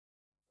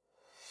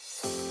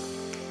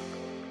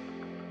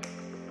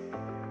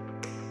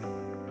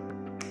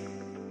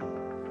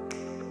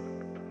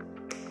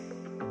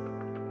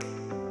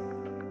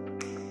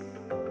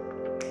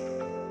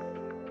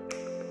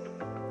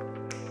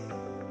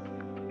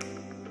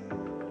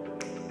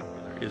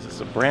is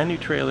it's a brand new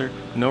trailer,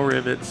 no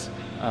rivets,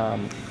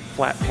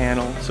 flat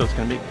panel, so it's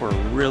going to make for a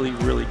really,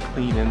 really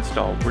clean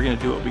install. We're going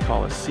to do what we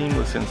call a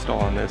seamless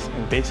install on this,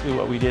 and basically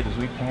what we did is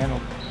we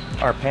paneled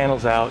our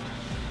panels out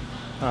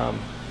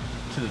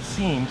to the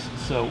seams.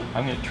 So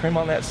I'm going to trim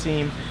on that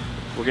seam.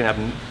 We're going to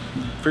have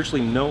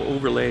virtually no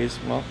overlays,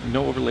 well,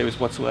 no overlays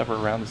whatsoever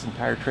around this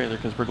entire trailer,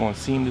 because we're going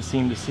seam to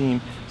seam to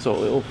seam,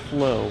 so it'll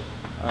flow,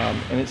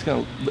 and it's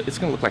going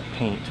to look like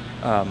paint.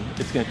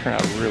 It's going to turn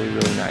out really,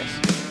 really nice.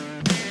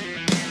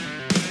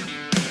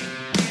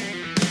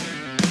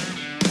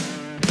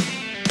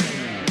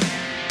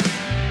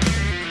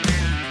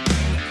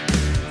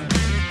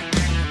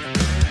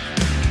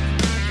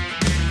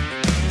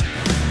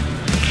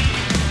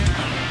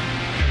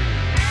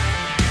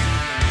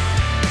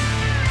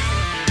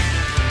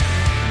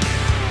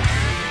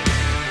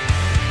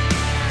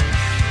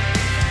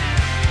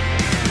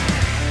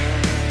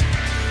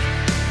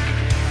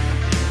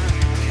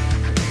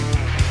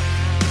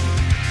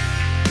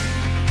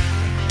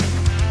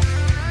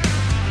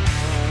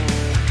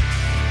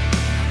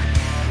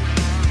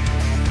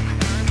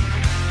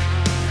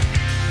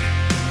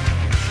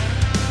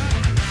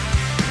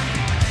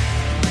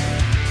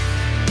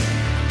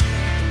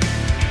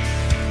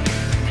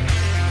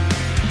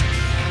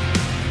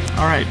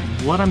 Alright,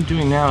 what I'm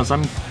doing now is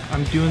I'm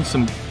doing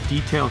some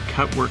detailed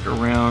cut work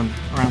around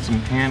some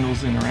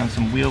handles and around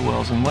some wheel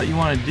wells. And what you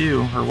want to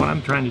do, or what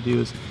I'm trying to do,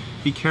 is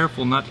be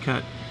careful not to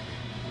cut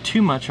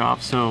too much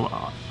off. So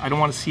I don't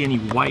want to see any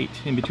white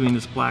in between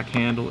this black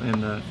handle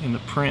and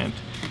the print.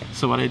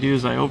 So what I do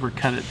is I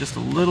overcut it just a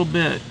little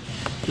bit.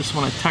 Just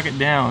when I tuck it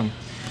down,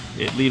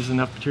 it leaves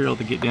enough material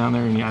to get down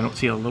there, and I don't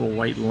see a little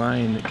white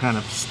line that kind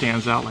of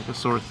stands out like a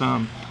sore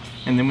thumb.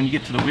 And then when you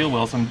get to the wheel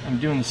wells, I'm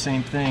doing the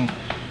same thing.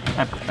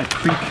 I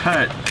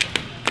pre-cut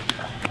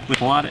with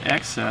a lot of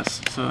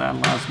excess, so that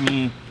allows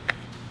me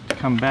to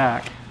come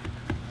back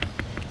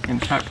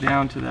and tuck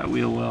down to that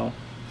wheel well,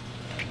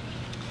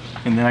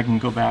 and then I can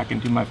go back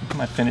and do my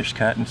finished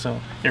cut, and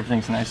so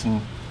everything's nice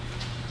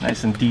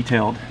and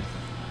detailed.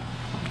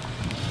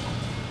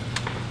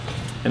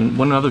 And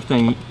one other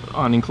thing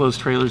on enclosed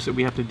trailers that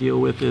we have to deal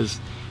with is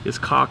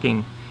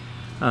caulking.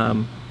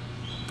 You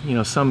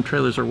know, some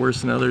trailers are worse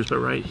than others, but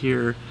right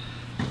here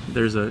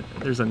there's a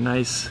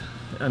nice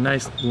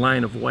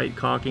line of white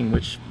caulking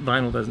which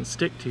vinyl doesn't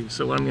stick to.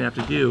 So what I'm gonna have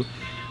to do,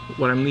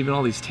 when I'm leaving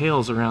all these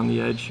tails around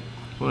the edge,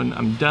 when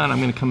I'm done,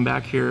 I'm gonna come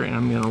back here and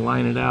I'm gonna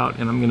line it out,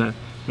 and I'm gonna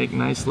make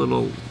nice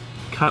little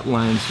cut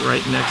lines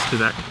right next to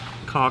that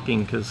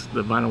caulking, because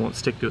the vinyl won't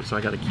stick to it, so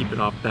I got to keep it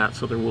off that,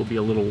 so there will be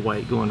a little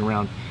white going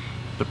around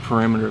the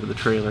perimeter of the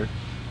trailer.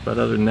 But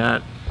other than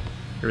that,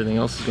 everything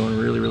else is going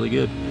really, really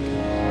good.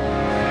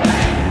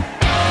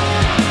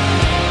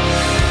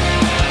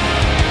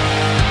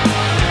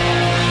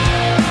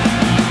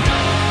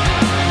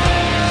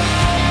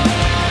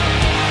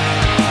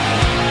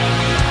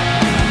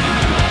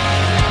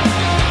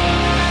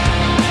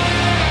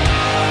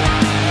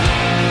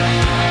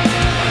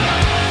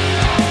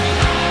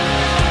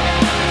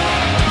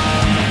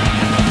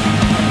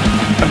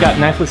 I've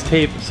got knifeless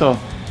tape, so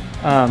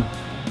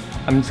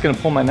I'm just going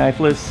to pull my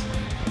knifeless,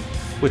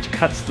 which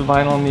cuts the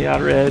vinyl on the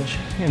outer edge,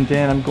 and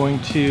then I'm going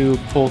to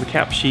pull the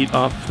cap sheet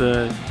off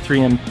the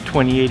 3M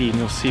 2080, and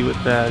you'll see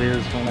what that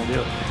is when I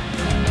do it.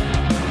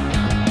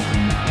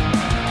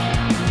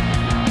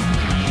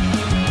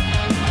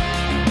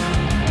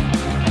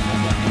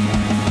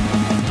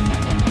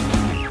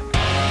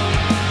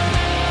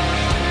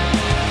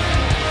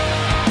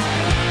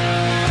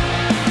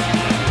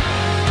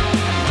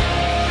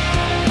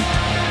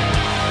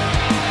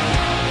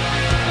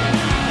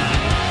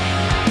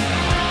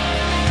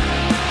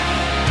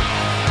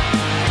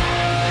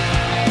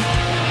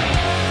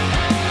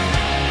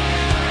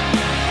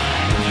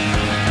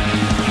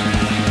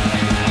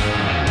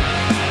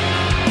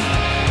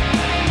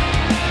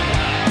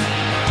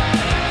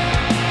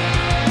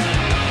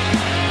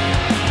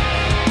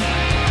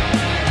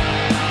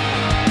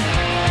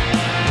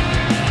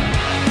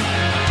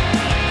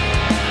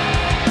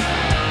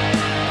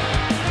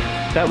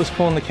 That was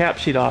pulling the cap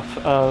sheet off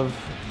of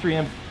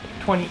 3M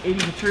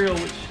 2080 material,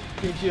 which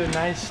gives you a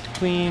nice,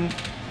 clean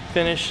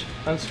finish,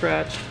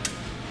 unscratched,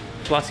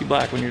 glossy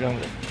black when you're done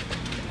with it.